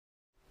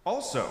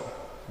Also,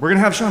 we're going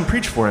to have Sean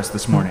preach for us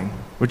this morning,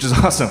 which is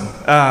awesome.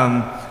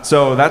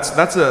 So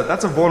that's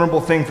a vulnerable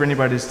thing for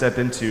anybody to step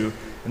into.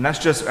 And that's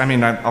just,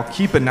 I'll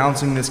keep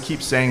announcing this,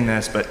 keep saying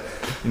this, but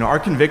our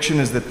conviction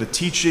is that the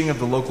teaching of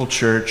the local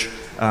church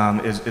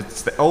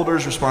it's the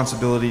elders'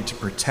 responsibility to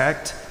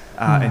protect,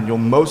 and you'll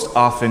most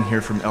often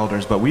hear from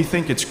elders, but we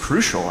think it's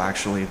crucial,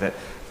 actually, that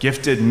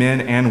gifted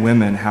men and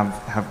women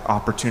have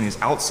opportunities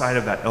outside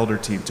of that elder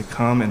team to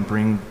come and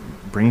bring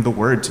the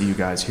word to you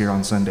guys here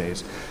on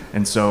Sundays.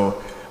 And so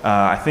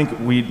I think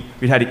we'd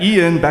had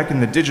Ian back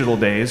in the digital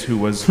days, who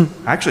was,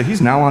 actually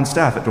he's now on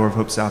staff at Door of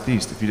Hope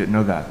Southeast, if you didn't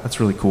know that. That's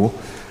really cool.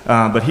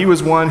 But he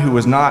was one who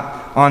was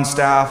not on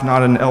staff,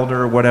 not an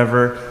elder or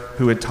whatever,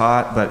 who had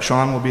taught, but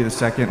Sean will be the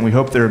second, and we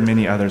hope there are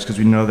many others, because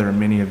we know there are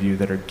many of you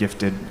that are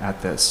gifted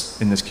at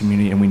this, in this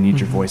community, and we need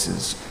your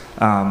voices.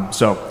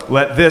 So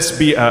let this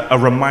be a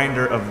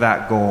reminder of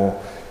that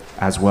goal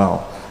as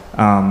well.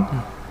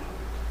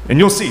 And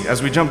you'll see,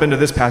 as we jump into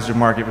this passage of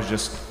Mark, it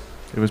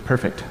was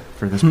perfect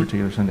for this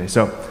particular Sunday.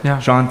 So, Yeah.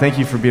 Sean, thank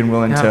you for being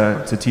willing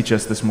to teach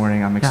us this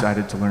morning. I'm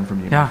excited to learn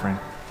from you, my friend.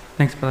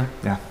 Thanks, brother.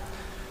 Yeah.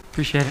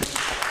 Appreciate it.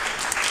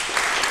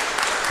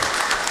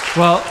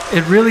 Well,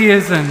 it really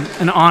is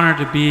an honor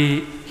to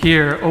be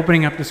here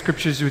opening up the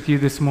scriptures with you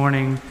this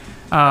morning.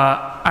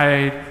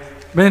 I've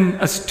been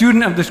a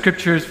student of the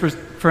scriptures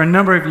for a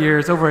number of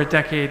years, over a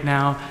decade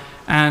now,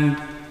 and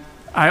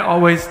I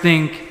always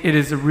think it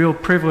is a real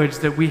privilege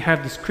that we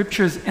have the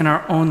scriptures in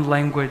our own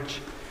language,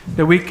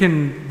 that we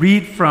can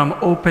read from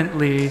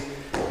openly,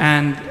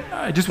 and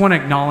I just want to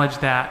acknowledge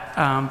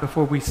that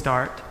before we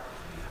start.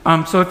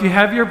 So if you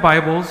have your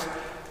Bibles,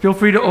 feel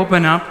free to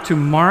open up to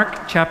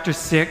Mark chapter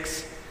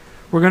 6.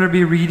 We're going to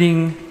be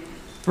reading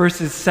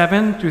verses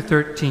 7 through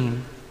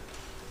 13.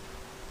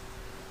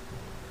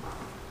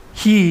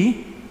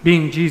 He,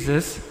 being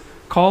Jesus,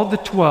 called the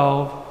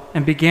 12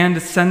 and began to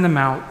send them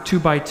out 2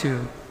 by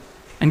 2,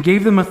 and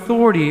gave them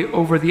authority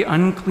over the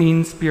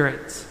unclean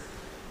spirits.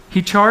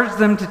 He charged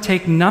them to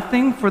take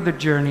nothing for the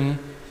journey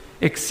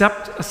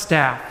except a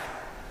staff,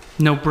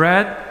 no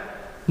bread,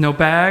 no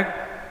bag,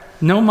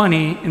 no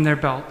money in their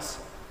belts,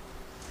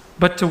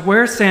 but to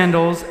wear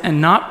sandals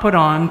and not put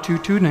on 2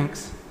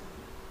 tunics.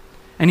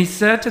 And he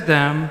said to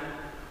them,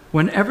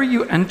 "Whenever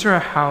you enter a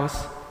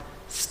house,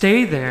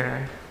 stay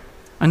there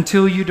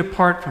until you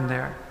depart from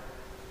there.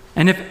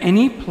 And if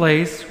any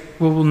place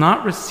will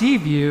not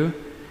receive you,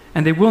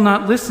 and they will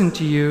not listen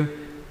to you,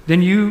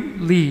 then you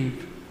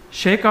leave.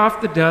 Shake off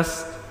the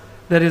dust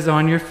that is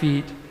on your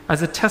feet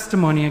as a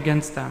testimony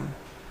against them."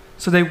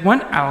 So they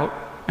went out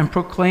and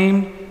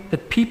proclaimed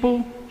that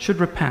people should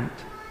repent.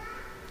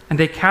 And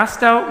they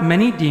cast out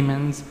many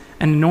demons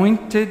and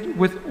anointed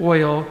with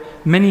oil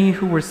many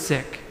who were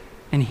sick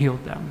and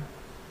healed them.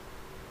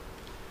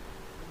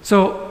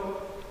 So,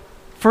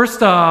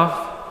 first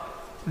off,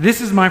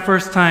 this is my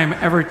first time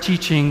ever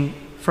teaching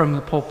from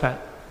the pulpit.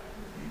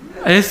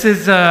 This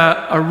is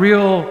a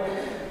real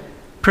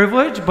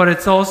privilege, but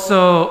it's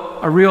also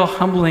a real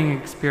humbling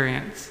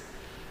experience.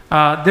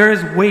 There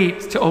is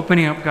weight to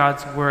opening up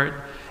God's Word,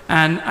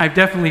 and I've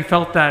definitely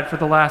felt that for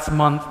the last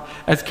month.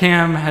 As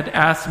Cam had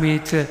asked me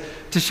to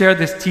share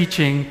this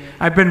teaching,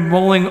 I've been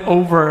mulling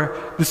over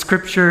the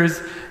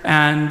scriptures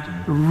and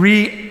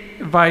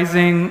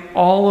revising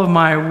all of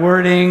my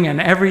wording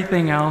and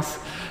everything else.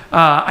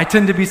 I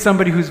tend to be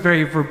somebody who's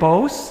very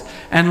verbose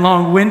and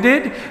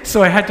long-winded,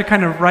 so I had to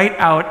kind of write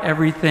out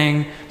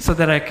everything so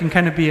that I can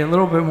kind of be a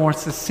little bit more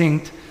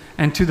succinct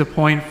and to the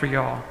point for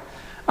y'all.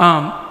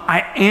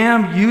 I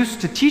am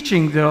used to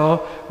teaching,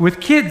 though, with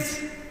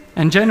kids.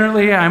 And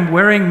generally, I'm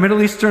wearing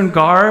Middle Eastern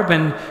garb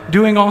and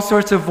doing all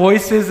sorts of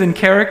voices and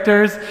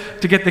characters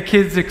to get the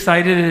kids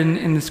excited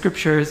in the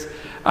scriptures.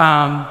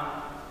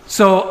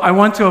 So I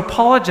want to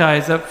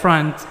apologize up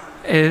front.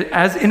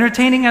 As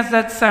entertaining as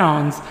that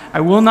sounds, I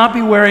will not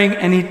be wearing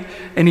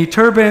any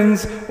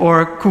turbans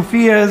or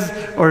kufiyas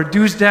or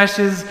douche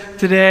dashes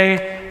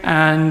today.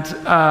 And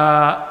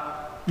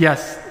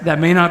yes, that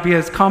may not be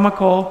as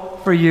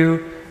comical for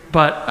you,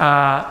 but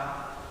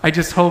I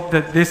just hope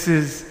that this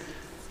is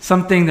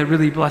something that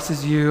really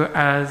blesses you,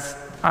 as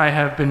I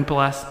have been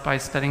blessed by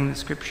studying the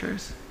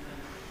scriptures.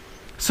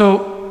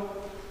 So,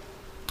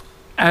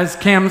 as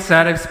Cam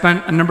said, I've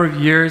spent a number of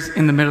years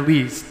in the Middle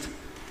East.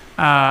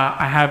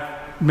 I have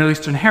Middle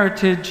Eastern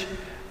heritage.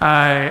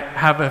 I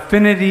have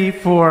affinity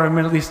for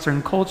Middle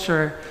Eastern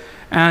culture.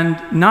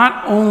 And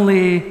not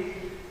only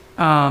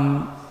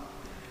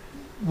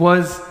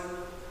was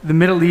the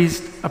Middle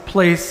East a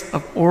place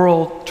of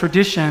oral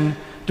tradition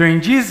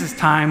during Jesus'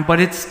 time, but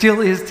it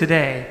still is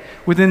today.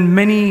 Within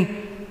many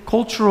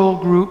cultural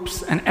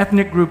groups and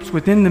ethnic groups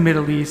within the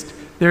Middle East,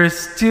 there is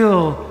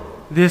still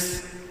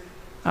this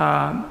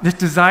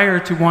desire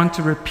to want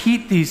to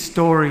repeat these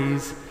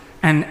stories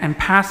and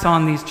pass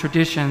on these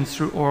traditions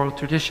through oral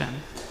tradition.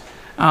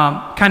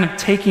 Kind of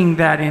taking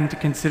that into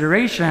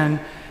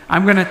consideration,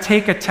 I'm going to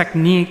take a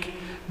technique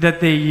that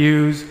they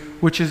use,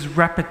 which is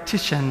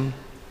repetition,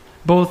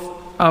 both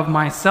of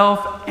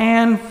myself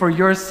and for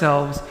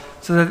yourselves,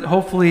 so that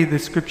hopefully the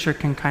scripture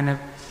can kind of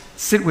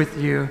sit with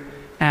you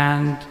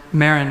and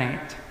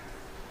marinate.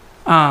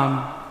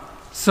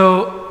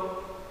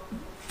 So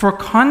for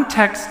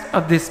context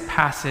of this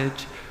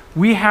passage,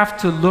 we have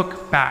to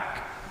look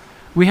back.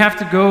 We have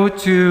to go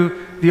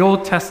to the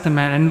Old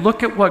Testament and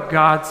look at what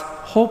God's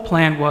whole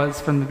plan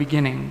was from the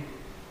beginning.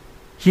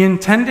 He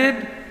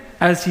intended,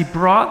 as he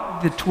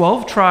brought the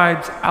 12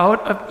 tribes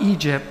out of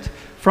Egypt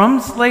from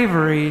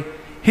slavery,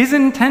 his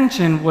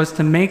intention was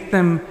to make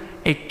them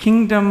a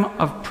kingdom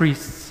of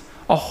priests,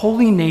 a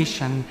holy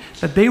nation,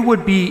 that they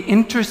would be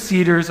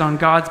interceders on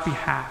God's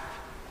behalf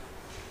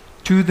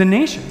to the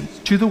nations,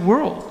 to the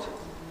world.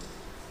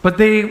 But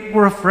they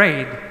were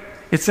afraid.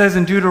 It says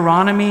in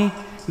Deuteronomy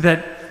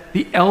that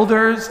the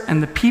elders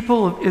and the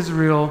people of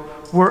Israel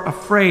were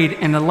afraid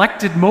and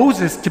elected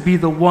Moses to be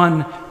the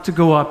one to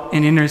go up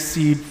and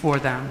intercede for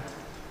them.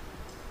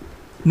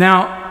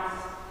 Now,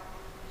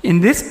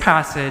 in this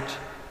passage,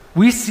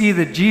 we see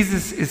that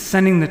Jesus is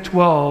sending the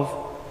 12,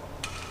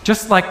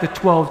 just like the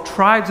 12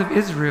 tribes of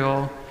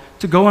Israel,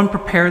 to go and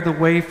prepare the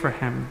way for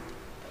him.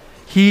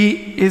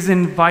 He is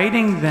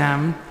inviting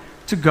them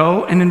to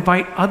go and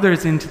invite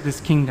others into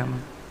this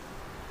kingdom.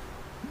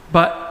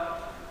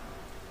 But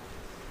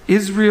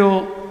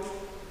Israel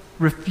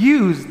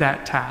refused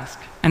that task,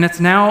 and it's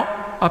now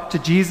up to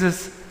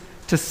Jesus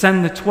to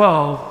send the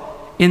 12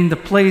 in the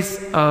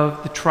place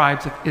of the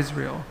tribes of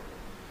Israel.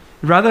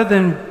 Rather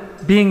than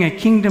being a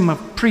kingdom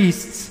of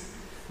priests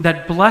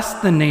that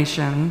blessed the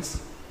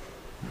nations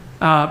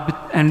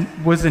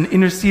and was an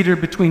interceder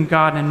between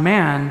God and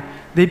man,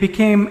 they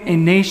became a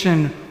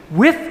nation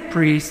with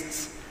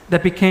priests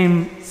that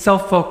became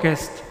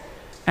self-focused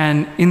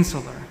and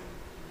insular.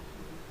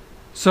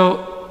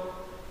 So,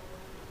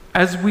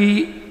 as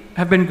we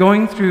have been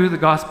going through the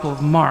Gospel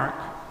of Mark,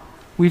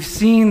 we've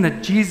seen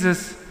that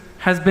Jesus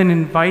has been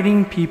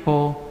inviting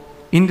people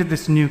into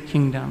this new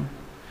kingdom.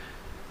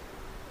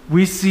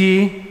 We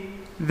see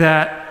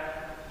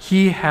that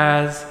he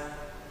has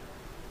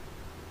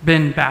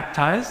been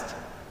baptized.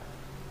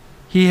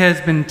 He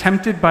has been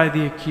tempted by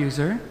the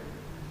accuser.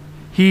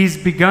 He's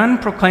begun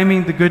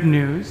proclaiming the good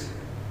news.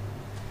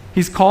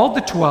 He's called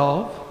the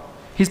 12.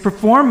 He's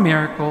performed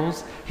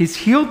miracles. He's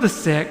healed the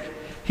sick.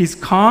 He's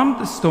calmed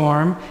the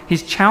storm.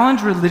 He's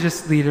challenged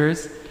religious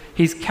leaders.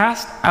 He's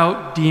cast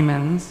out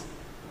demons.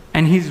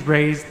 And he's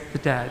raised the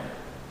dead.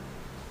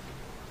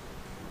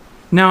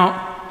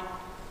 Now,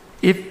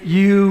 if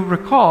you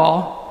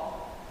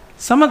recall,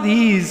 some of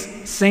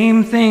these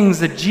same things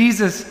that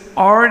Jesus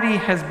already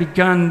has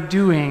begun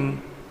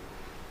doing,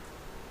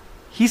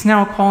 he's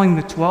now calling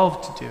the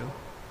 12 to do.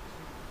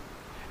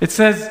 It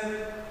says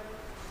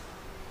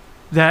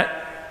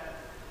that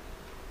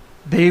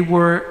they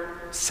were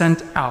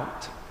sent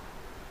out.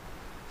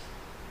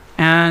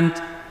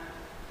 And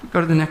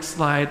go to the next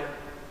slide.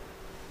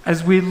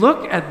 As we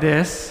look at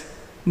this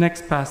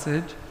next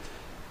passage,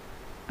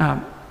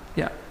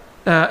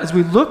 as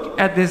we look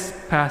at this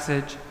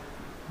passage,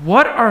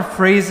 what are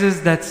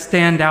phrases that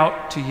stand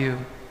out to you?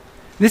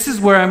 This is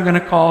where I'm going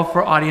to call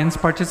for audience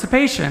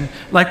participation,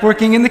 like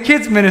working in the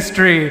kids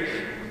ministry.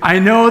 I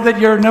know that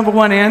your number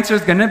one answer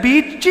is going to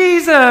be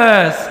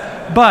Jesus,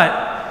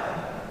 but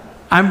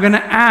I'm going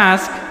to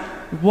ask,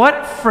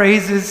 what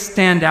phrases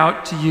stand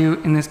out to you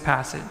in this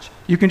passage?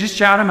 You can just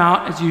shout them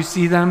out as you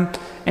see them.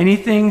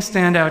 Anything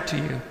stand out to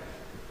you?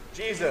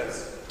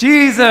 Jesus.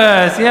 Jesus,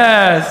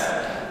 yes.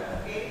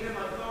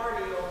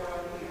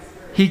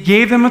 He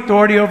gave them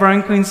authority over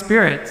unclean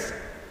spirits.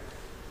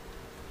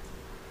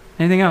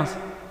 Anything else?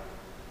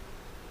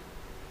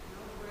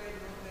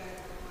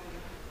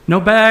 No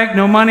bag,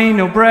 no money,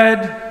 no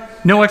bread,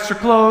 no extra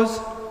clothes.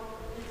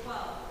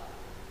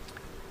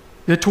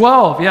 The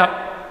 12, yep.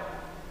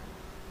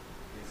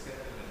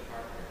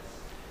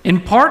 In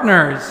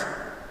partners.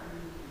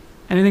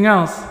 Anything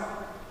else?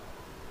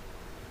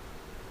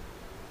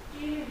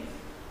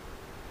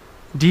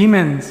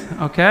 Demons,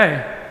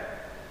 okay.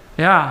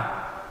 Yeah.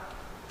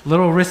 A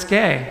little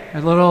risque, a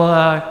little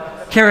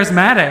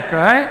charismatic,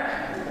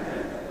 right?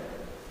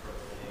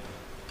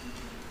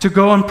 To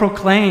go and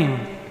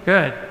proclaim.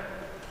 Good.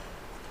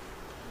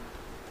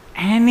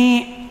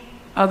 Any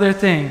other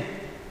thing?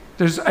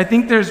 I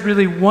think there's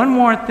really one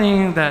more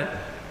thing that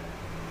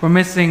we're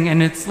missing,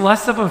 and it's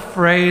less of a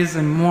phrase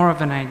and more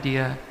of an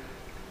idea.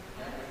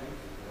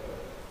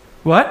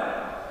 What?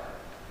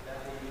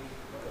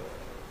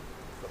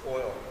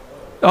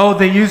 Oh,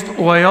 they used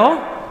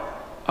oil?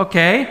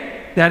 Okay.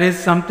 That is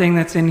something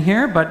that's in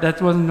here, but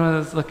that wasn't what I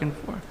was looking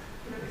for.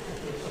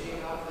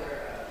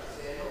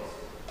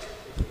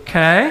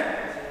 Okay.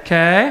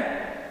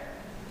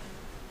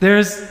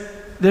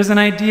 There's an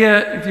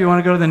idea, if you want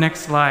to go to the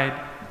next slide.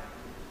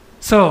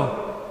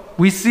 So,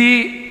 we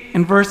see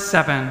in verse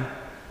 7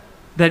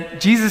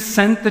 that Jesus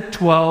sent the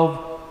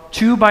 12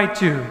 two by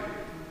two.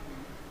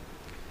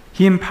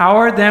 He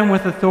empowered them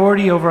with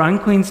authority over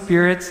unclean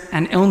spirits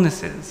and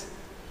illnesses.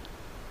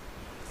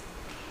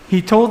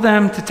 He told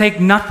them to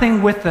take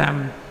nothing with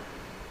them.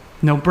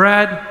 No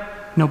bread,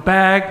 no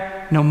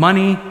bag, no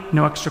money,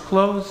 no extra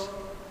clothes.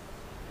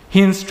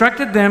 He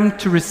instructed them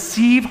to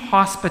receive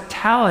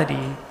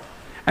hospitality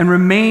and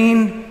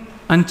remain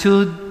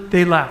until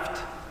they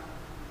left.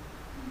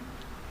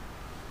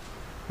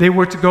 They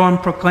were to go and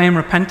proclaim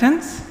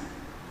repentance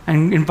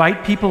and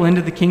invite people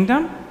into the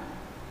kingdom.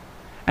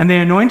 And they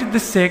anointed the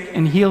sick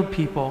and healed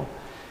people.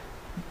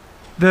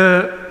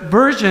 The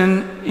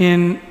version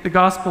in the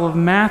Gospel of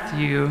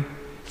Matthew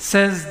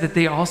says that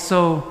they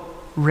also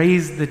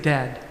raised the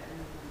dead.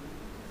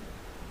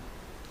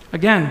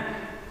 Again,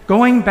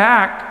 going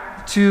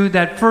back to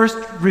that first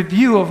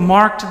review of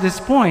Mark to this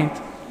point,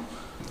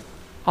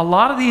 a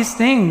lot of these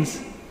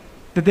things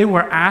that they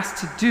were asked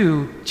to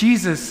do,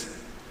 Jesus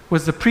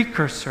was the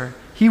precursor.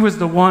 He was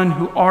the one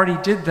who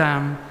already did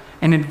them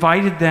and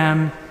invited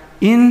them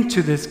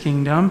into this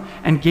kingdom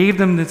and gave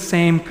them the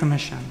same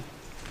commission.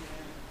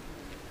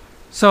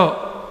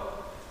 So,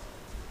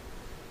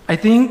 I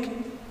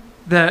think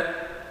that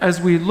as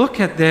we look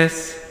at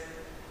this,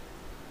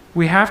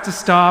 we have to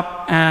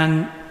stop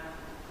and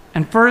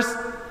first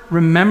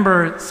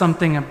remember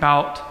something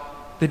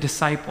about the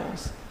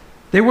disciples.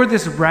 They were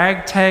this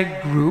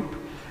ragtag group,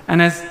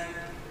 and as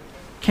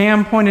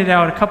Cam pointed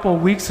out a couple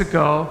of weeks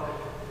ago,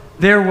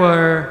 there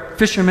were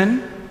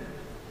fishermen,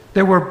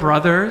 there were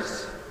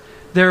brothers,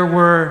 there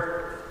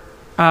was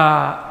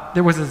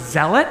a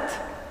zealot,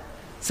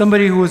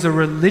 somebody who was a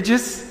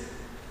religious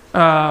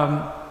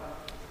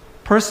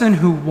person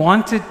who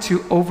wanted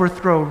to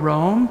overthrow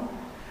Rome,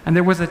 and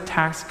there was a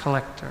tax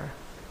collector.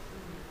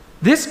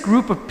 This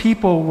group of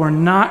people were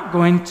not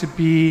going to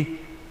be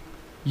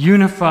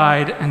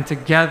unified and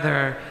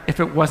together if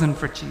it wasn't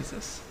for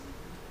Jesus.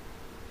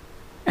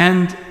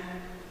 And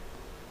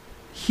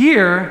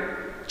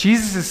here,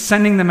 Jesus is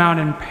sending them out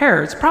in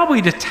pairs,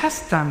 probably to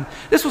test them.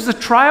 This was a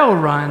trial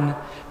run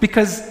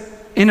because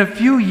in a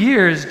few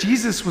years,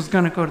 Jesus was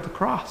going to go to the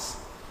cross.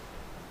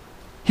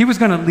 He was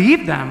going to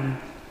leave them.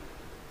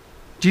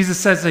 Jesus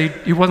says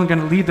that he wasn't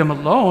going to leave them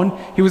alone.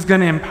 He was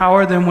going to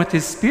empower them with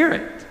his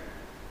Spirit.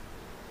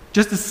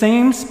 Just the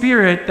same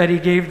Spirit that he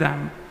gave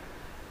them.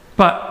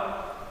 But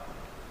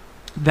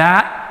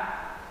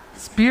that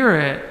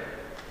Spirit,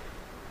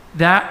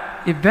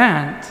 that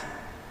event,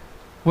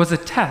 was a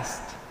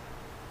test.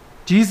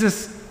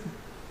 Jesus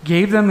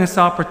gave them this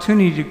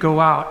opportunity to go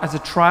out as a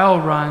trial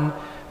run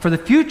for the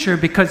future,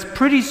 because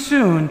pretty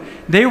soon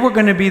they were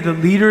going to be the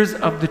leaders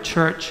of the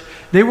church.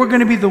 They were going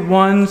to be the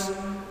ones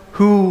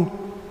who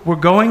were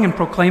going and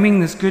proclaiming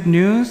this good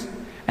news,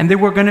 and they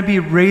were going to be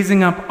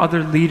raising up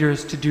other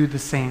leaders to do the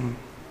same.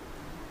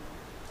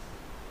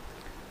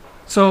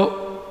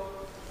 So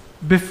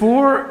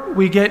before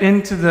we get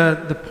into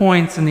the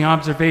points and the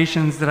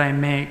observations that I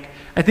make,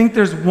 I think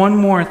there's one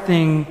more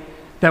thing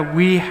that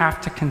we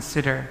have to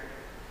consider.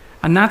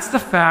 And that's the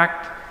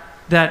fact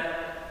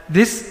that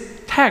this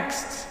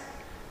text,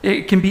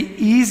 it can be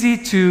easy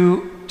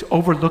to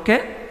overlook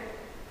it.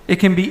 It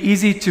can be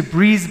easy to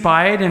breeze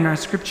by it in our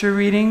scripture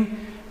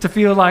reading, to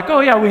feel like,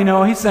 oh yeah, we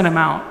know, he sent him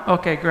out.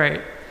 Okay,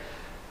 great.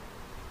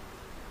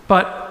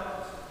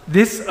 But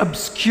this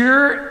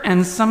obscure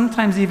and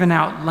sometimes even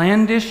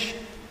outlandish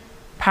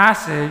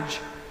passage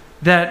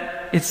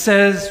that it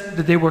says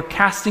that they were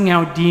casting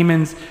out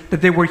demons,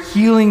 that they were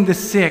healing the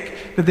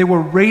sick, that they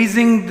were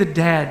raising the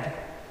dead.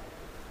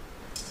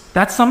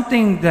 That's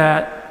something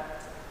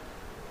that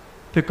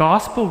the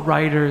gospel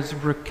writers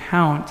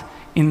recount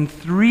in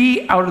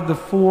 3 out of the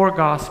 4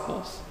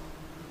 gospels.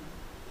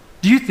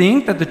 Do you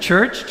think that the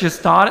church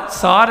just saw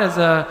it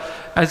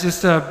as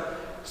just a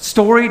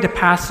story to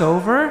pass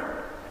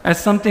over,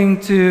 as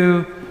something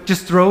to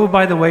just throw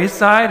by the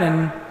wayside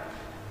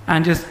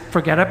and just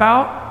forget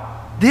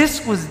about?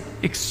 This was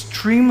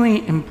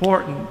extremely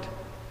important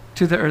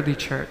to the early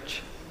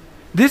church.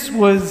 This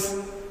was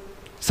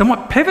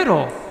somewhat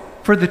pivotal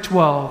for the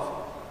 12.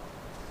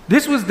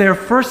 This was their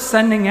first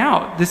sending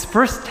out, this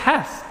first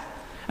test.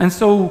 And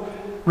so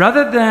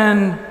rather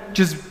than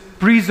just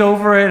breeze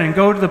over it and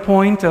go to the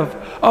point of,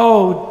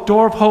 oh,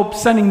 Door of Hope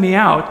sending me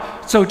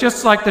out, so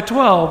just like the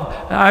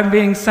 12, I'm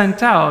being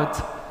sent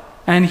out,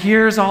 and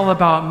here's all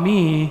about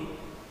me,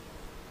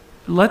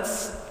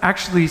 let's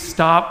actually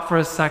stop for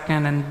a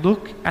second and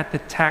look at the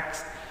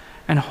text,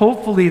 and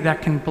hopefully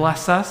that can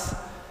bless us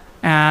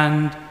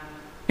and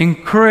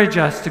encourage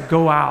us to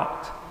go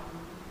out.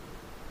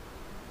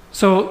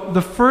 So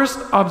the first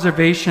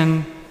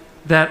observation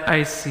that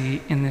I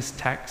see in this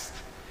text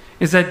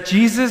is that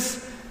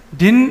Jesus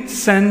didn't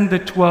send the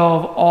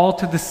 12 all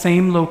to the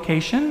same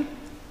location,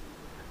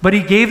 but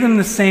he gave them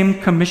the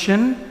same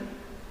commission,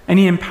 and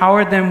he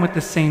empowered them with the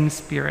same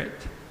Spirit.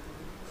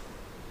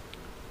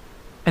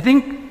 I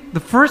think the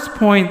first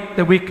point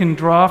that we can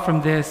draw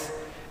from this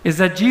is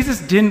that Jesus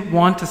didn't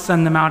want to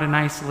send them out in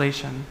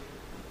isolation.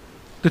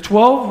 The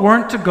 12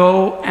 weren't to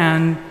go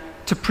and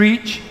to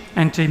preach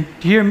and to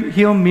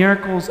heal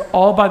miracles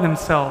all by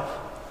themselves.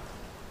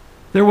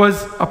 There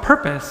was a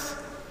purpose.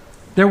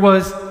 There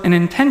was an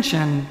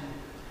intention,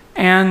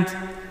 and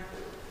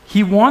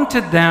he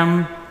wanted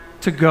them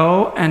to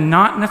go and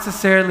not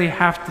necessarily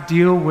have to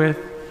deal with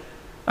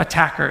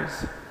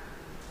attackers.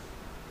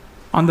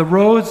 On the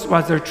roads,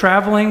 as they're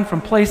traveling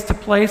from place to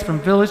place, from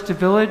village to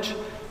village,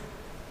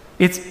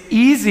 it's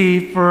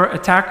easy for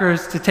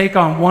attackers to take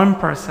on one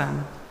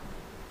person.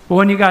 But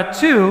when you got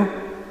two,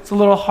 it's a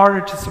little harder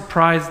to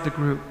surprise the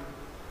group.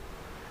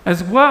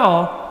 As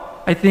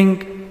well, I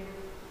think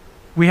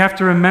we have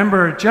to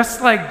remember,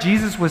 just like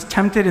Jesus was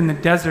tempted in the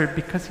desert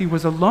because he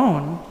was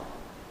alone,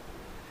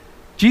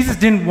 Jesus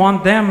didn't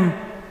want them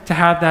to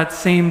have that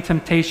same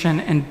temptation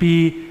and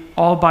be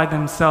all by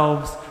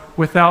themselves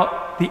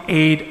without the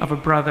aid of a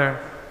brother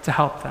to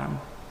help them.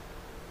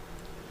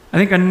 I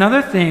think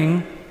another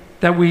thing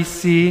that we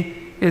see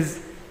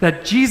is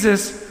that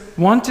Jesus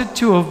wanted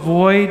to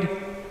avoid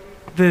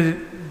the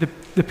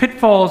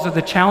pitfalls or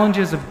the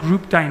challenges of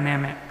group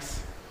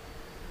dynamics.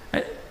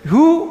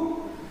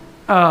 Who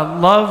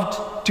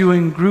loved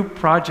doing group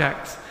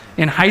projects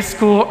in high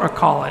school or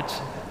college?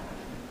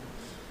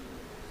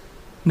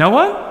 No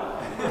one?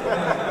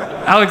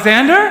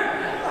 Alexander?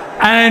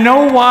 And I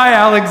know why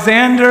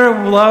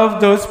Alexander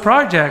loved those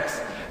projects.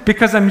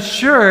 Because I'm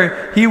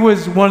sure he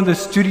was one of the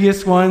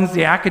studious ones,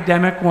 the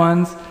academic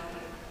ones.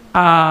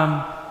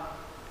 And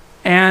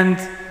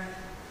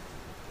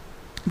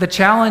the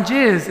challenge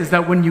is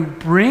that when you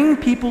bring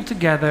people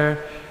together,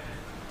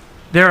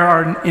 there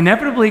are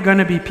inevitably going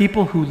to be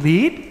people who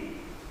lead,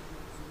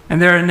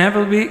 and there are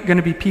inevitably going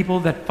to be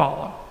people that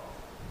follow.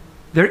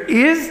 There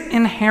is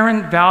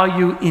inherent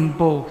value in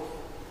both.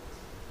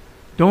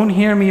 Don't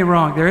hear me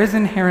wrong. There is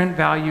inherent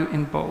value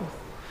in both.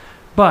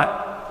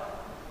 But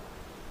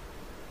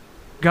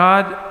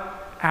God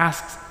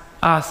asks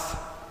us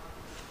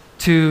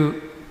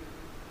to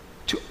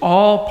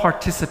all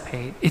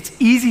participate. It's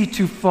easy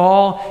to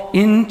fall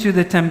into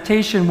the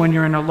temptation when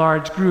you're in a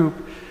large group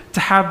to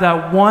have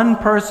that one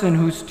person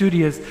who's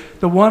studious,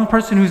 the one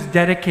person who's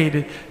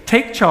dedicated,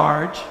 take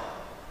charge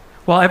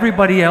while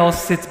everybody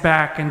else sits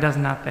back and does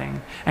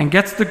nothing and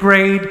gets the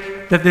grade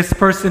that this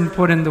person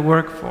put in the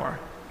work for.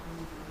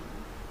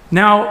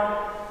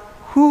 Now,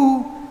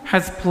 who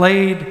has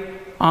played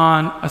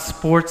on a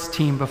sports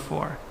team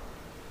before?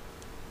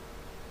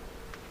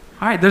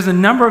 All right, there's a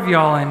number of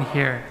y'all in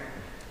here.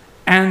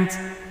 And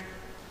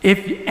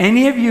if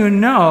any of you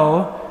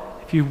know,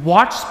 if you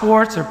watch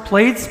sports or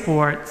played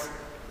sports,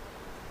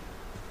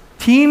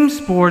 team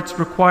sports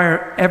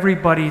require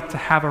everybody to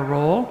have a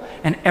role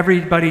and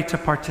everybody to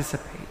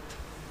participate.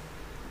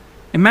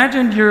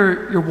 Imagine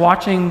you're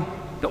watching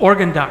the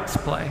Oregon Ducks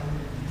play.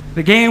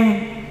 The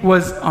game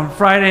was on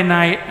Friday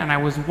night, and I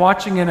was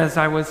watching it as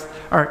I was,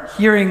 or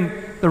hearing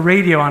the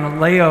radio on a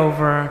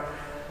layover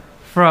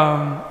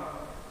from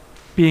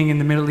being in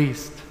the Middle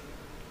East.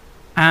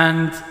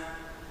 And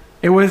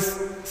it was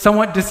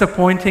somewhat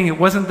disappointing. It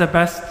wasn't the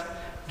best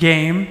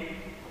game.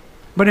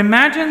 But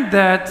imagine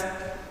that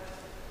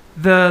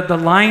the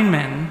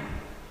linemen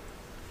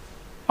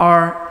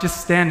are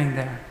just standing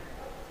there.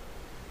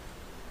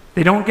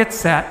 They don't get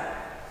set.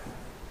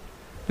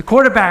 The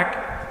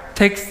quarterback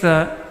takes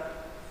the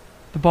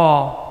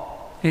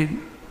ball,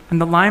 and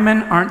the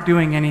linemen aren't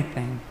doing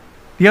anything.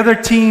 The other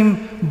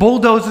team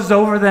bulldozes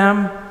over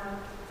them,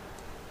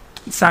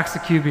 sacks the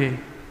QB.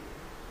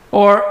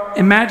 Or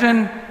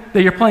imagine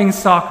that you're playing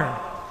soccer,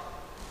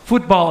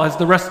 football as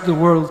the rest of the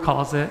world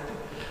calls it,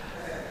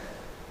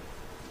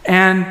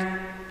 and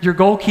your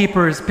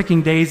goalkeeper is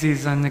picking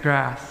daisies on the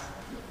grass.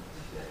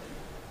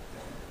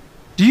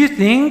 Do you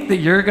think that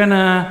you're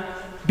gonna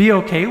be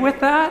okay with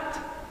that?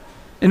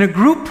 In a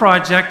group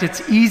project,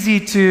 it's easy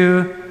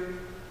to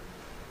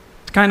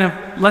kind of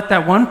let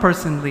that one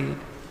person lead.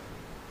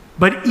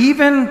 But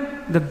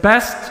even the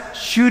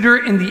best shooter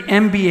in the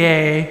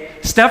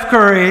NBA, Steph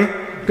Curry,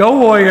 go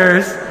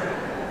Warriors,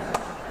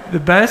 the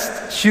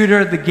best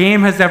shooter the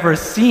game has ever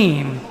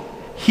seen,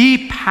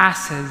 he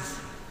passes.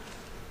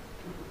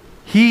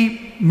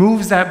 He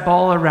moves that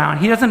ball around.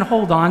 He doesn't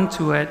hold on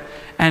to it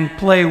and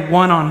play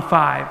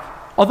 1-on-5,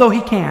 although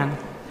he can.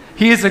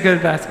 He is a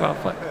good basketball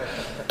player.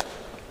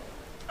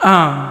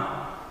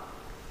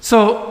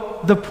 So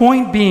the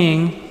point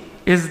being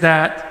is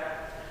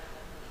that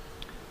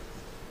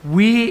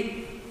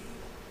we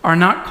are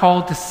not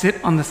called to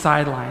sit on the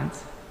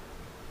sidelines.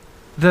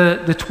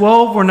 The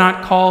 12 were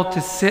not called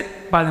to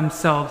sit by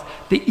themselves.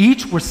 They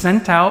each were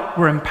sent out,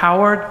 were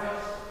empowered,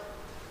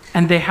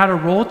 and they had a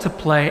role to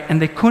play,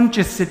 and they couldn't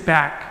just sit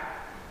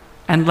back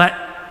and let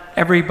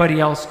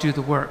everybody else do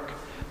the work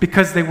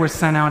because they were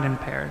sent out in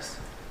pairs.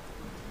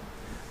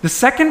 The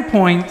second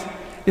point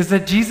is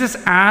that Jesus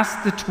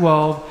asked the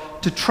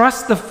 12 to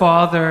trust the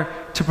Father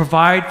to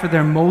provide for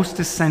their most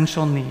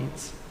essential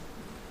needs.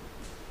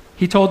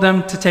 He told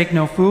them to take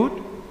no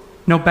food,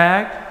 no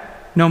bag,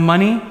 no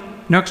money,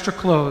 no extra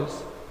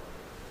clothes.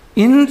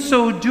 In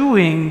so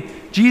doing,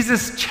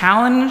 Jesus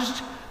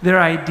challenged their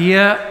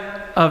idea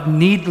of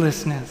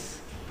needlessness.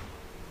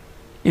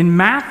 In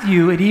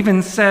Matthew, it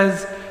even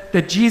says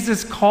that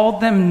Jesus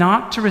called them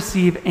not to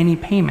receive any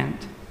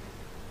payment.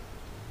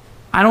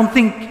 I don't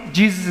think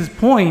Jesus'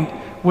 point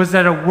was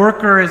that a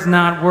worker is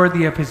not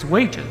worthy of his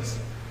wages.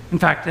 In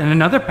fact, in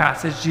another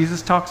passage,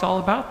 Jesus talks all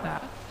about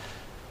that.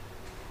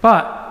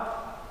 But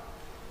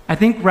I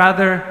think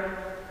rather,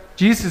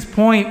 Jesus'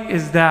 point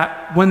is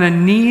that when a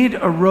need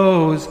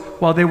arose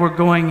while they were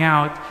going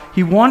out,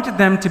 He wanted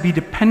them to be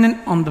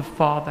dependent on the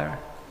Father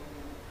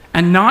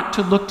and not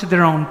to look to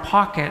their own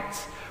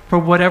pockets for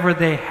whatever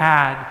they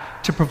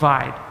had to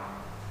provide.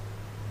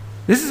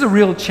 This is a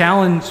real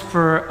challenge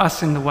for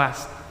us in the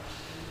West.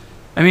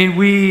 I mean,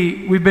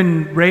 we've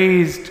been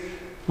raised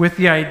with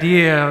the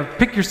idea of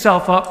pick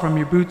yourself up from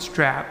your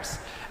bootstraps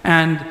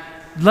and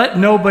let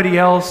nobody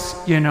else,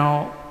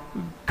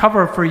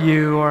 cover for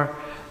you. Or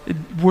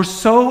we're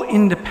so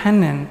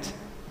independent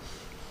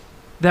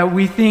that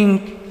we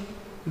think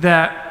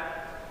that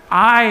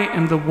I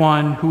am the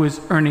one who is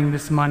earning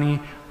this money.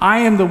 I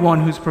am the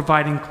one who's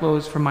providing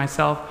clothes for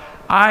myself.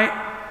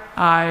 I.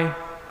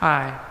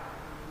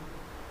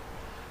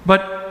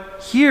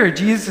 But here,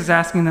 Jesus is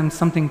asking them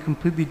something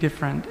completely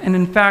different. And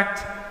in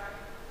fact,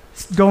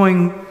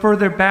 going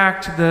further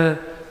back to the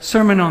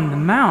Sermon on the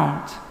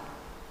Mount,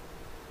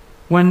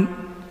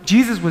 when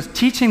Jesus was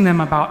teaching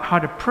them about how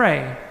to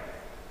pray,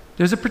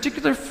 there's a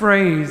particular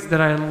phrase that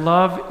I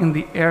love in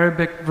the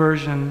Arabic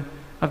version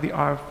of the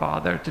Our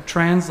Father. To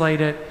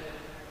translate it,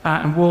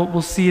 and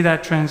we'll see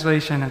that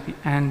translation at the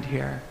end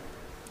here.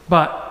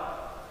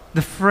 But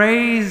the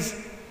phrase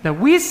that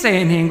we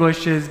say in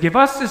English is, "Give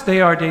us this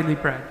day our daily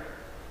bread."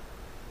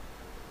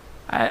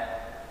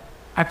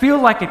 I feel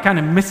like it kind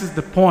of misses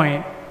the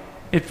point.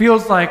 It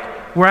feels like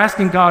we're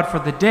asking God for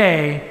the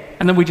day,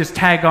 and then we just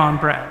tag on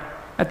bread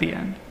at the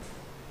end.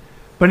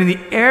 But in the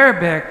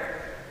Arabic,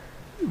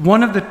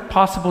 one of the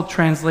possible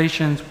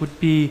translations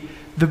would be,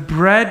 "The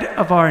bread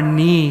of our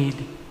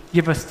need,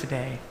 give us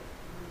today."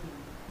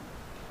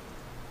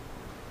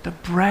 The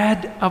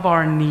bread of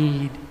our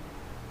need,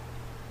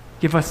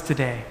 give us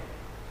today.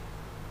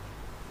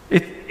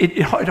 It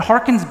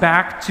harkens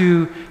back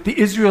to the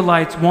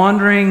Israelites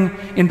wandering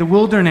in the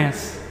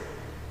wilderness,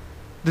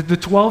 the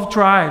 12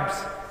 tribes.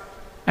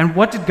 And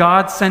what did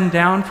God send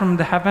down from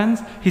the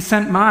heavens? He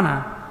sent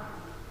manna.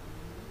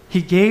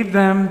 He gave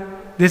them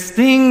this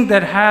thing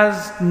that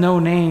has no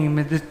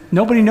name.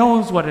 Nobody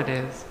knows what it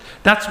is.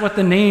 That's what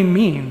the name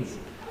means.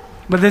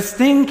 But this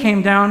thing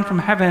came down from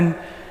heaven,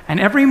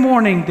 and every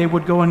morning they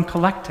would go and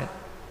collect it.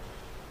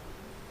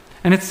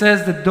 And it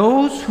says that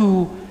those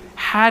who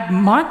had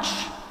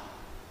much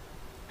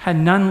had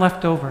none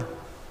left over,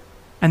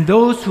 and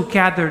those who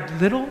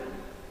gathered little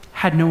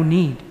had no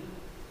need.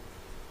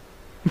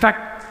 In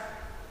fact,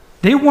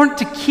 they weren't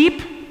to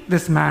keep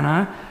this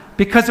manna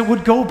because it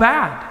would go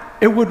bad.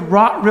 It would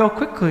rot real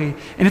quickly.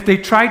 And if they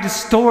tried to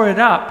store it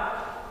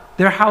up,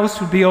 their house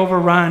would be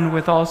overrun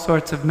with all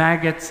sorts of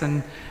maggots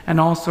and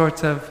all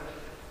sorts of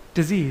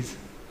disease.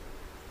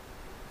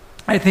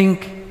 I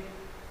think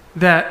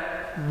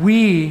that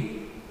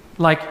we,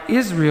 like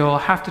Israel,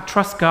 have to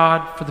trust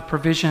God for the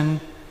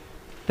provision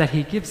that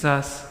He gives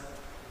us.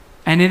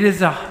 And it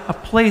is a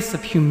place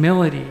of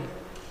humility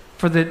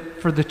for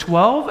the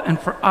 12 and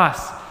for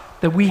us,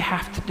 that we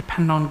have to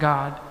depend on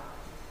God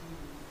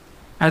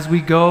as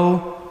we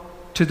go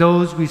to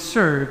those we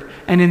serve.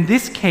 And in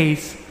this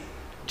case,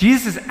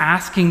 Jesus is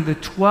asking the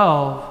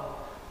 12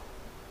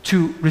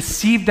 to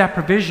receive that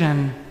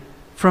provision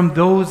from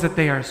those that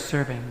they are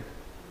serving.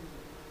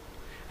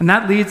 And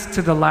that leads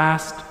to the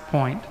last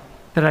point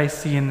that I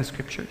see in the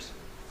scriptures.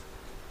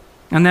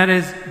 And that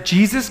is,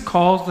 Jesus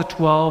calls the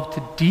 12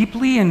 to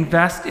deeply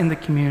invest in the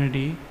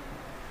community,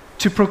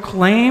 to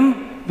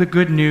proclaim the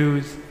good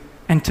news,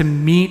 and to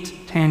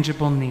meet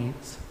tangible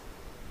needs.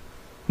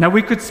 Now,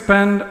 we could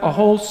spend a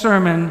whole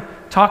sermon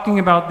talking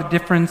about the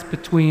difference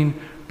between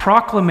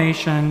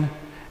proclamation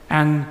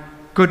and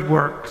good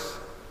works,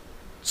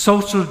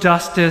 social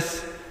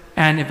justice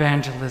and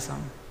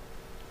evangelism.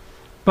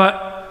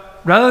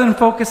 But rather than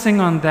focusing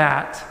on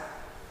that,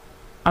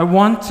 I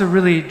want to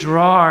really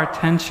draw our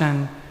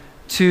attention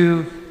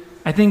to,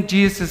 I think,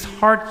 Jesus'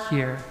 heart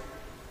here.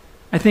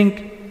 I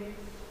think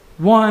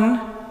one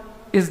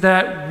is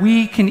that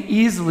we can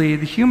easily,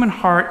 the human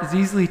heart is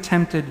easily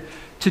tempted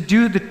to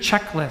do the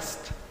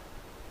checklist,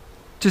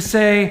 to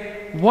say,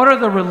 what are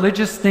the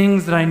religious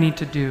things that I need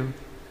to do?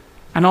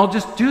 And I'll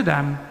just do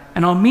them,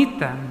 and I'll meet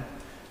them.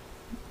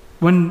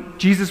 When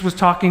Jesus was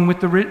talking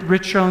with the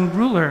rich young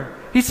ruler,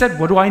 he said,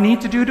 what do I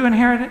need to do to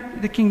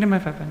inherit the kingdom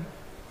of heaven?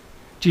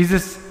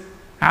 Jesus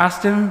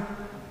asked him,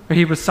 or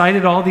he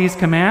recited all these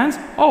commands.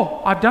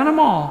 Oh, I've done them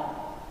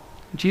all.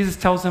 Jesus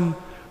tells him,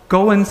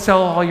 go and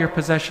sell all your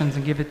possessions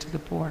and give it to the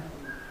poor.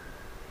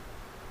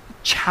 It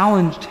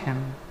challenged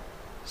him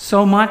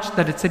so much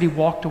that it said he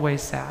walked away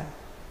sad.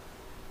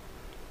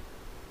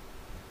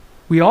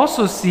 We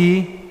also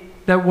see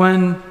that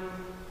when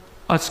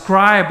a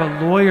scribe,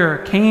 a lawyer,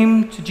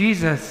 came to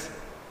Jesus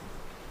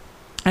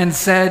and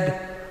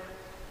said,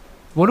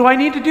 what do I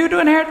need to do to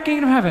inherit the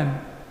kingdom of heaven?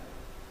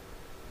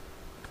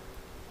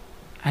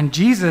 And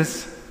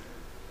Jesus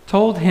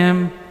told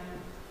him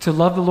to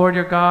love the Lord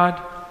your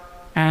God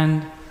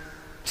and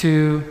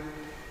to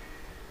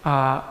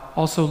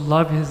also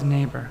love his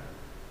neighbor.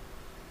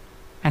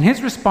 And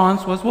his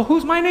response was, well,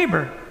 who's my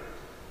neighbor?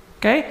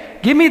 Okay,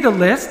 give me the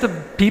list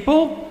of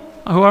people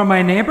who are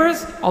my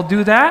neighbors. I'll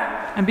do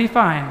that and be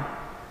fine.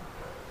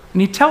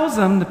 And he tells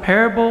them the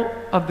parable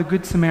of the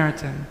Good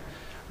Samaritan,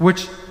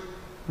 which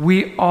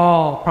we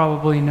all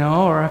probably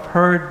know or have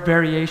heard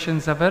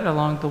variations of it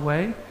along the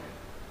way.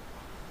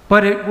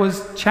 But it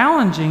was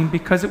challenging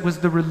because it was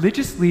the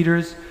religious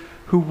leaders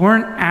who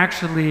weren't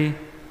actually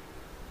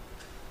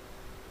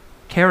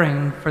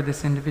caring for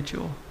this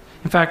individual.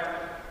 In fact,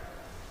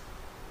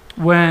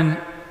 when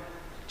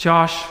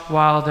Josh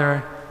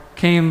Wilder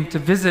came to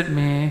visit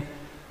me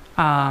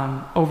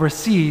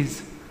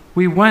overseas,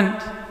 we went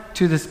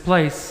to this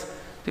place,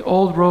 the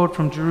old road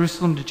from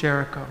Jerusalem to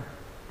Jericho.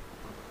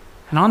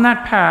 And on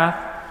that path,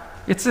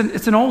 it's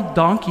an old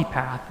donkey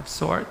path of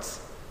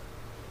sorts.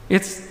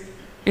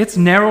 It's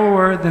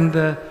narrower than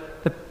the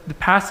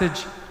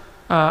passage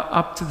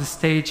up to the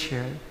stage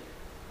here.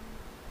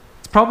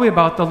 It's probably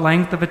about the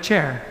length of a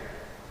chair.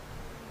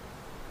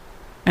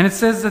 And it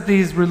says that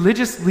these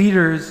religious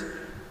leaders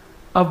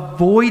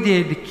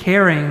avoided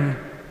caring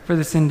for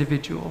this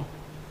individual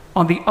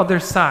on the other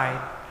side.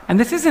 And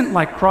this isn't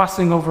like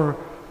crossing over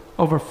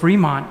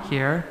Fremont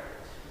here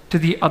to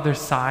the other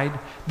side.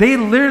 They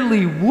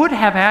literally would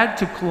have had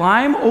to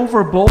climb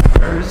over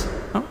boulders.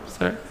 Oh,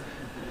 sorry.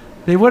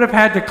 They would have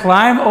had to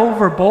climb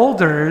over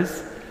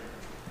boulders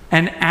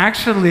and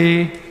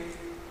actually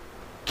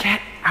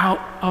get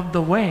out of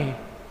the way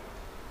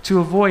to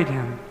avoid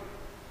him.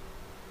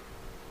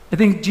 I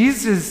think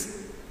Jesus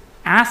is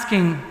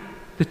asking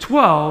the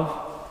 12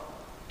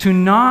 to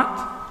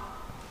not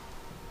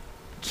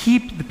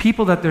keep the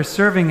people that they're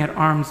serving at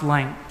arm's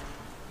length,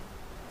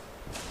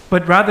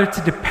 but rather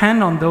to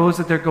depend on those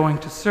that they're going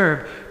to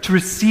serve, to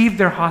receive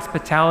their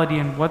hospitality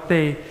and what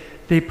they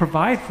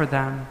provide for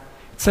them.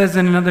 It says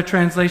in another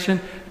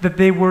translation that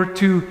they were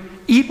to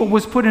eat what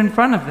was put in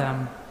front of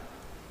them.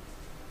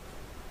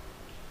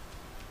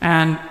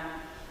 And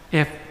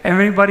if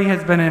everybody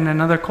has been in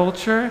another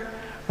culture,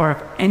 or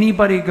if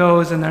anybody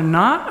goes and they're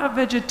not a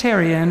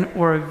vegetarian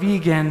or a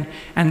vegan,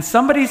 and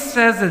somebody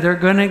says that they're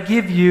going to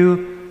give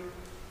you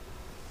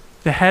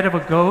the head of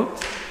a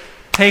goat,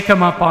 take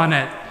them up on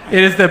it.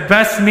 It is the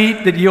best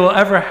meat that you'll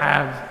ever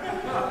have.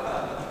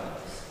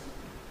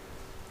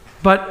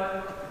 But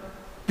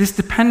this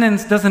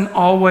dependence doesn't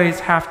always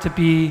have to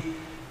be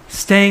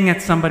staying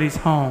at somebody's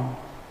home.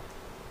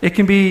 It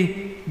can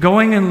be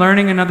going and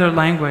learning another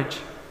language.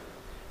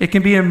 It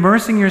can be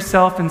immersing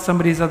yourself in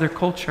somebody's other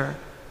culture.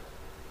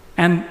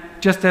 And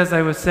just as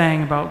I was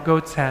saying about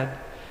goat's head,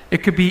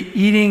 it could be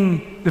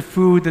eating the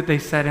food that they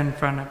set in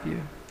front of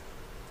you.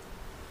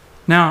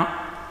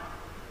 Now,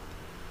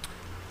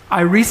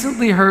 I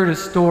recently heard a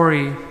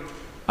story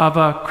of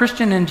a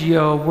Christian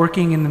NGO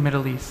working in the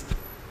Middle East.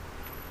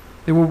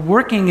 They were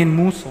working in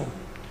Mosul.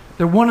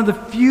 They're one of the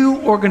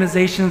few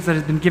organizations that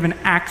has been given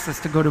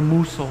access to go to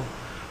Mosul,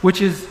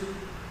 which is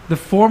the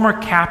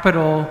former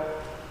capital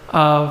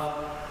of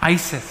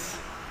ISIS.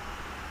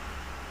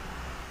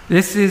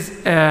 This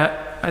is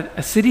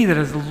a city that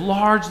is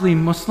largely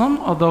Muslim,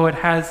 although it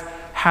has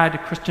had a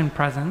Christian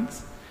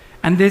presence.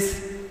 And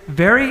this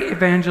very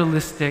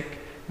evangelistic,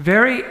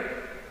 very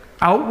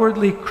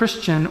outwardly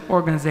Christian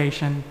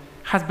organization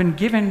has been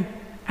given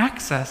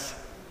access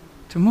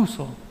to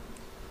Mosul.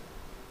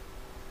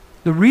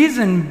 The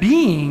reason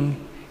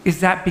being is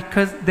that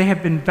because they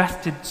have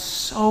invested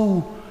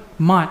so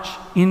much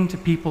into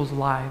people's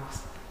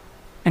lives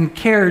and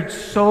cared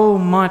so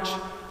much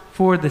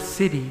for the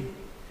city,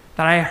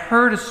 that I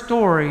heard a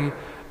story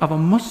of a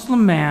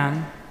Muslim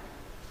man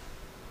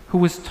who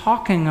was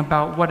talking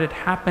about what had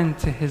happened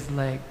to his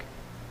leg.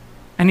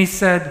 And he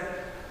said,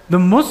 "The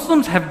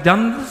Muslims have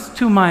done this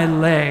to my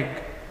leg,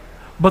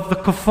 but the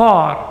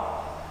kuffar,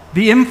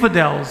 the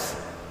infidels,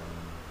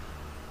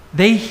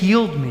 they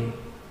healed me.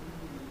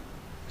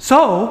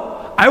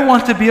 So, I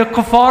want to be a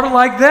kuffar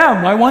like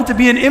them. I want to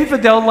be an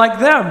infidel like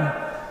them."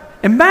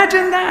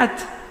 Imagine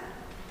that.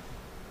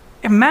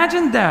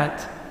 Imagine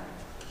that.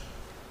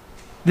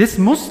 This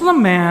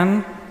Muslim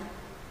man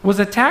was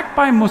attacked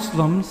by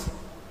Muslims.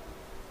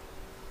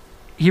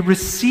 He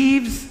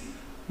receives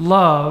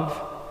love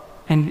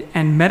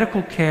and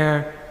medical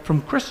care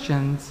from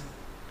Christians,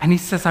 and he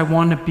says, "I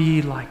want to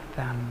be like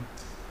them."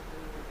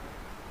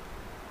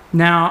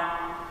 Now,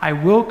 I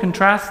will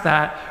contrast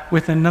that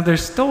with another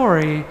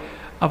story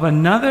of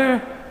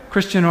another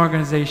Christian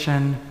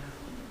organization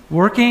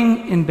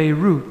working in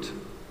Beirut.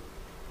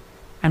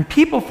 And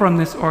people from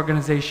this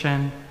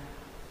organization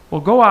will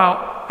go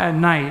out at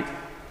night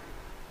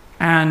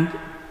and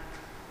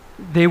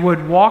they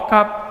would walk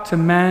up to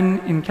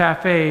men in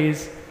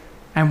cafes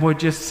and would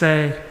just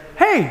say,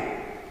 "Hey,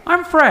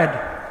 I'm Fred,"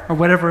 or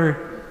whatever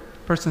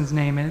person's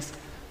name is.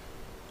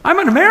 "I'm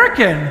an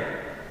American.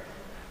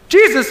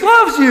 Jesus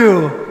loves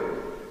you."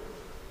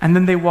 And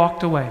then they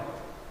walked away.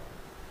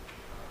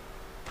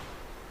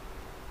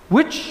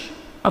 Which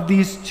of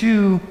these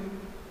two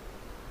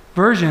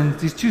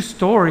versions, these two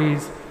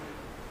stories,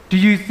 do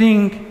you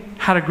think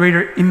had a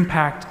greater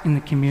impact in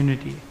the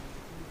community?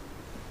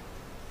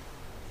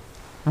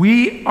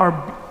 We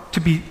are to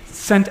be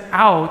sent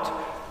out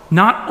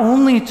not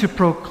only to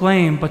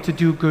proclaim, but to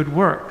do good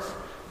works.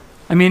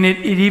 I mean, it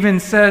even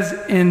says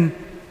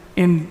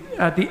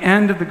at the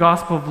end of the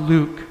Gospel of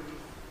Luke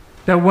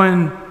that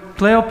when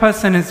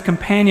Cleopas and his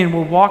companion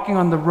were walking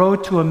on the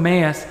road to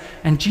Emmaus,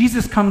 and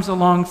Jesus comes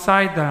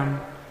alongside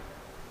them.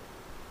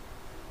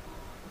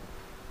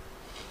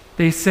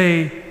 They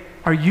say,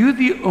 "Are you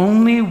the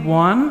only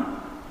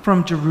one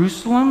from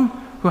Jerusalem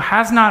who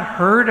has not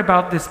heard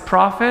about this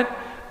prophet,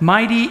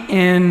 mighty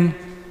in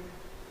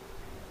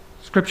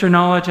scripture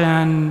knowledge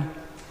and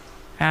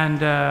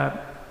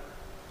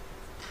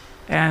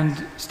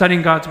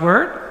studying God's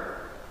word?"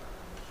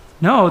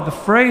 No, the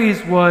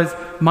phrase was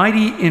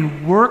mighty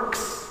in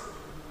works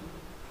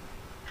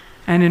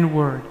and in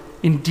word,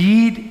 in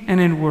deed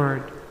and in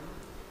word.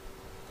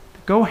 They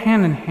go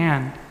hand in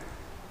hand.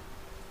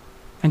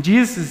 And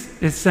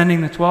Jesus is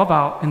sending the 12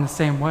 out in the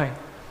same way.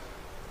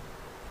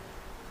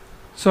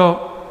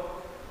 So,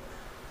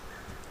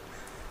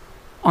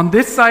 on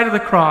this side of the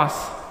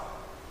cross,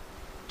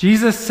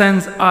 Jesus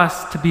sends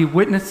us to be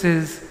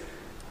witnesses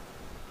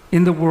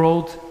in the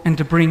world and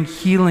to bring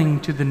healing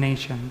to the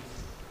nations.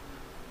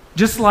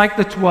 Just like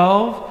the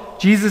 12,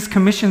 Jesus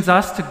commissions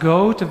us to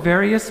go to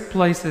various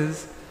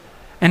places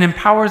and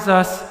empowers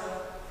us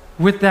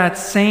with that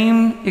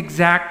same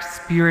exact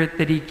spirit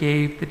that he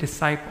gave the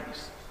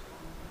disciples.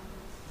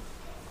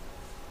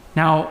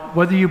 Now,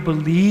 whether you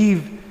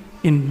believe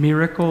in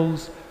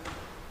miracles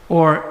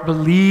or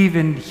believe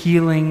in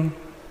healing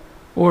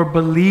or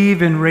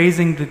believe in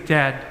raising the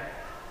dead,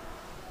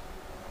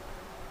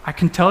 I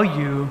can tell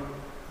you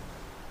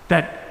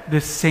that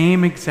the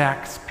same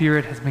exact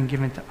spirit has been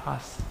given to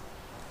us.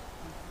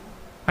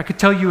 I could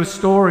tell you a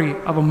story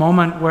of a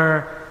moment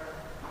where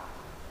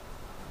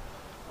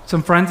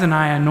some friends and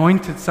I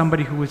anointed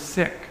somebody who was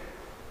sick,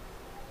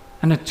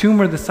 and a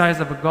tumor the size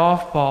of a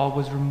golf ball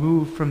was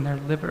removed from their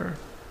liver.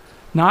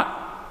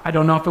 I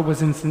don't know if it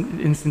was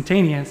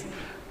instantaneous,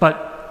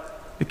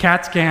 but the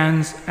CAT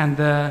scans and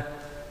the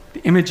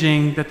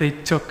imaging that they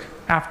took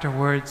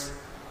afterwards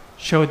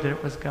showed that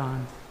it was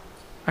gone.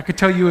 I could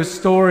tell you a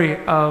story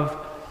of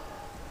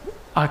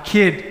a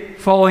kid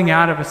falling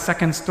out of a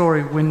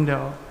second-story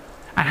window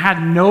and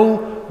had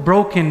no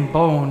broken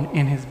bone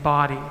in his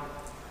body.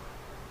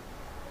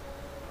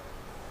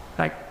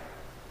 Like,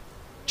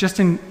 just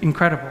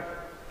incredible.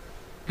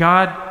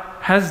 God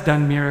has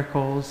done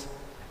miracles,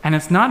 and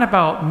it's not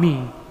about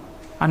me.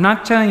 I'm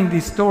not telling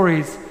these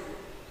stories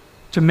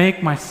to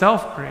make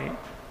myself great.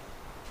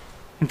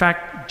 In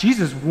fact,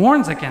 Jesus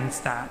warns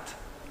against that.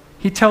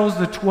 He tells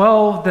the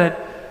 12 that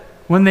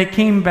when they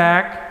came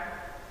back,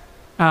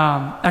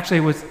 actually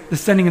it was the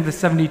sending of the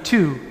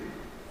 72,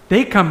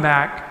 they come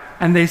back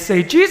and they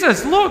say,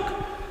 "Jesus, look,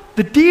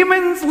 the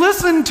demons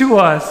listened to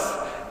us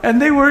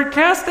and they were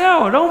cast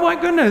out. Oh my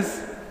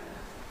goodness."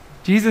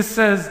 Jesus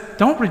says,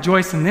 don't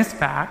rejoice in this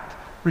fact.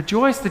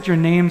 Rejoice that your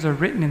names are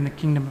written in the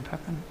kingdom of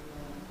heaven.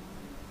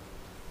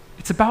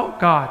 It's about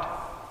God.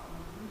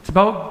 It's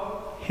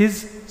about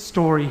his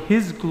story,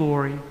 his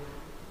glory.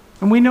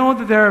 And we know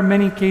that there are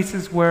many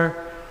cases where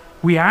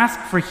we ask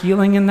for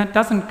healing and that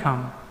doesn't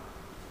come.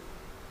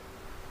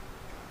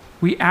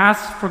 We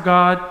ask for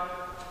God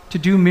to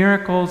do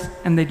miracles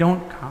and they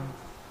don't come.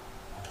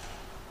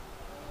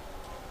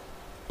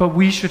 But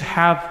we should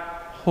have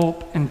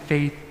hope and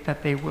faith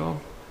that they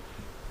will.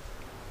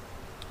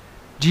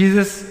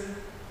 Jesus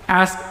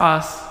asked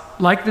us,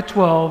 like the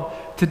 12,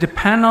 to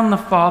depend on the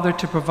Father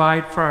to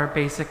provide for our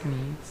basic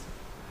needs.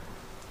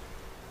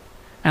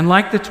 And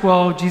like the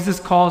 12, Jesus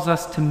calls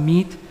us to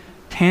meet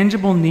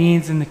tangible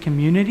needs in the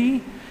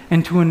community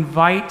and to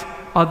invite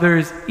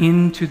others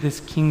into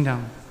this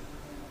kingdom.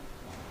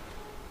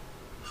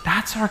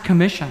 That's our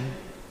commission.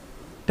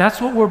 That's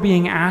what we're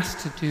being asked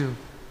to do.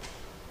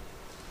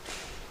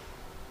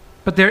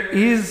 But there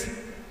is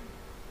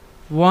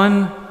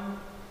one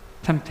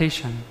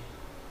temptation.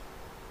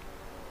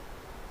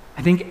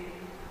 I think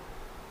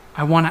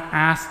I want to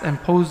ask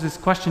and pose this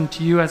question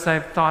to you as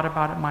I've thought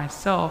about it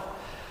myself,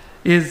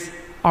 is,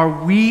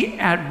 are we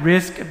at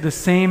risk of the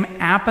same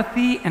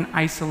apathy and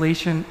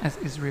isolation as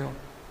Israel?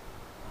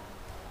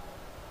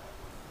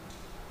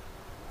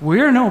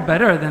 We're no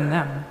better than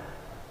them.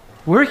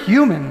 We're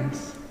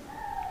humans.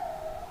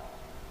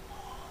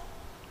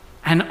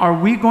 And are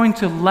we going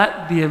to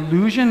let the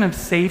illusion of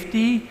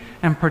safety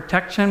and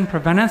protection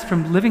prevent us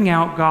from living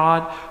out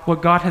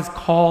what God has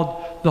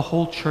called the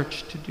whole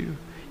church to do,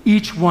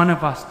 each one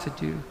of us to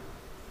do?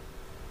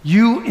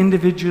 You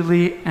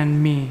individually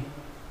and me.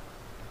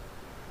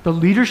 The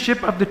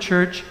leadership of the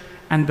church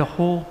and the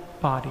whole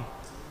body.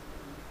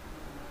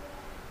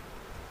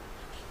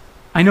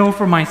 I know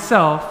for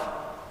myself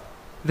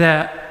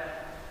that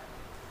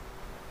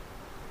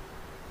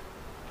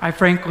I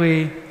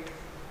frankly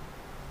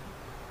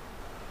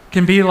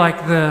can be like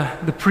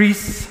the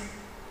priests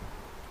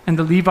and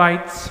the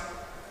Levites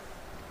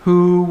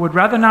who would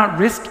rather not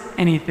risk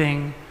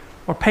anything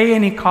or pay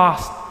any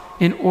cost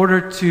in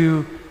order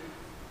to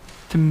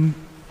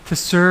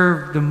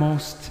serve the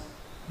most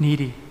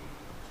needy.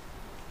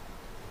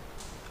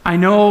 I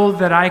know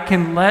that I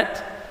can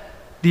let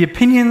the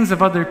opinions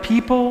of other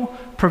people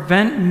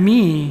prevent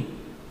me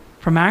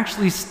from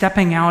actually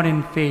stepping out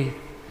in faith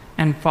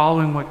and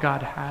following what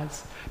God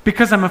has,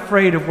 because I'm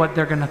afraid of what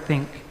they're going to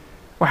think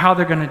or how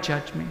they're going to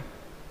judge me.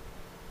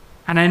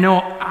 And I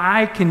know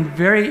I can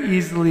very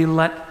easily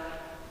let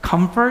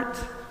comfort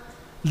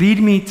lead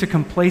me to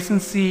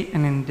complacency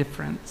and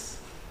indifference.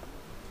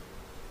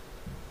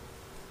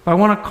 But I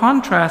want to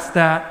contrast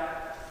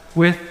that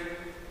with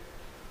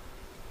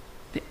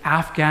the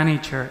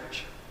Afghani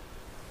church.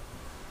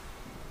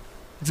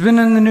 It's been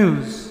in the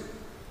news.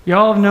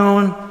 Y'all have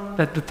known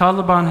that the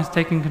Taliban has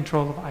taken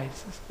control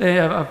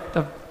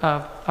of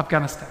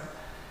Afghanistan.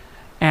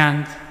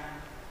 And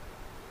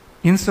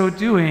in so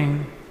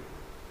doing,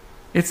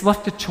 it's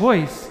left a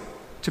choice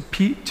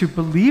to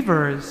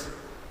believers.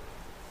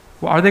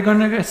 Well, are they going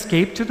to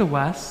escape to the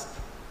West?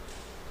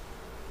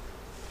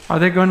 Are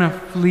they going to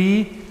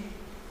flee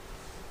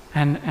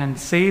and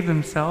save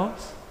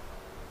themselves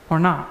or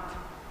not?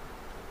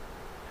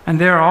 And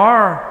there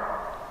are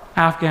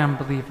Afghan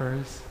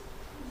believers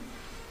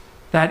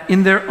that,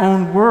 in their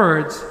own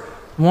words,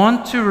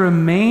 want to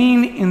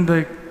remain in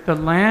the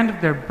land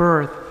of their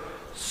birth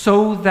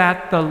so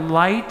that the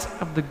light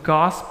of the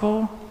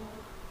gospel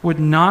would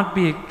not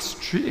be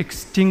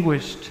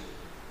extinguished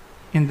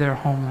in their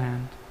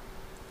homeland,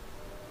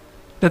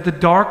 that the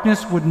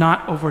darkness would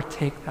not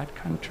overtake that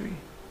country.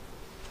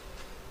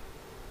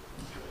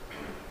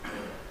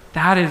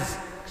 That is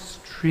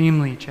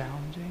extremely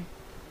challenging.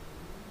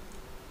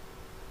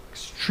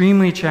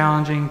 Extremely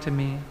challenging to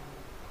me.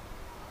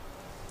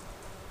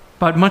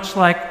 But much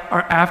like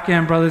our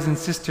Afghan brothers and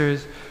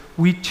sisters,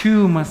 we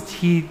too must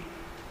heed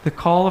the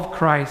call of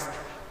Christ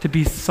to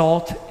be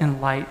salt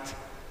and light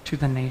to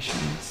the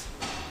nations,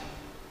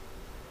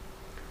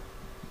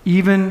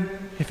 even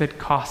if it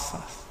costs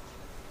us,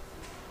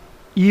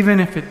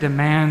 even if it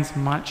demands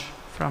much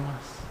from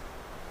us,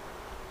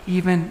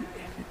 even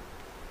if it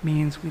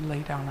means we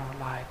lay down our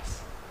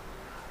lives.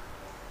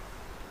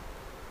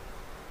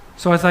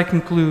 So as I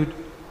conclude,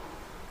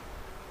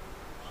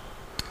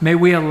 may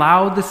we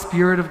allow the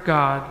Spirit of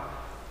God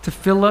to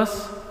fill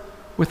us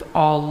with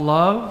all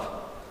love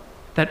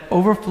that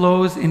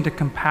overflows into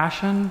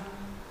compassion,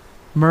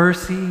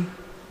 mercy,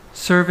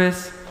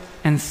 service,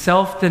 and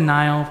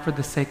self-denial for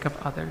the sake of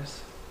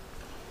others.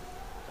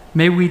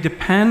 May we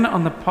depend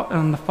on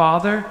the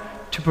Father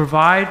to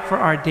provide for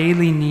our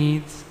daily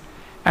needs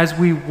as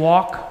we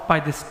walk by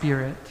the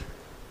Spirit.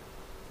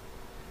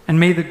 And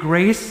may the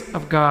grace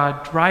of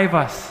God drive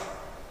us,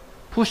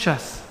 push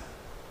us,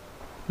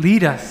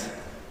 lead us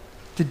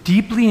to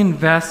deeply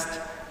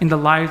invest in the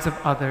lives of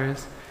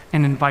others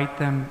and invite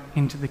them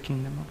into the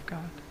kingdom of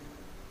God.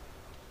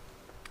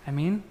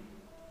 Amen.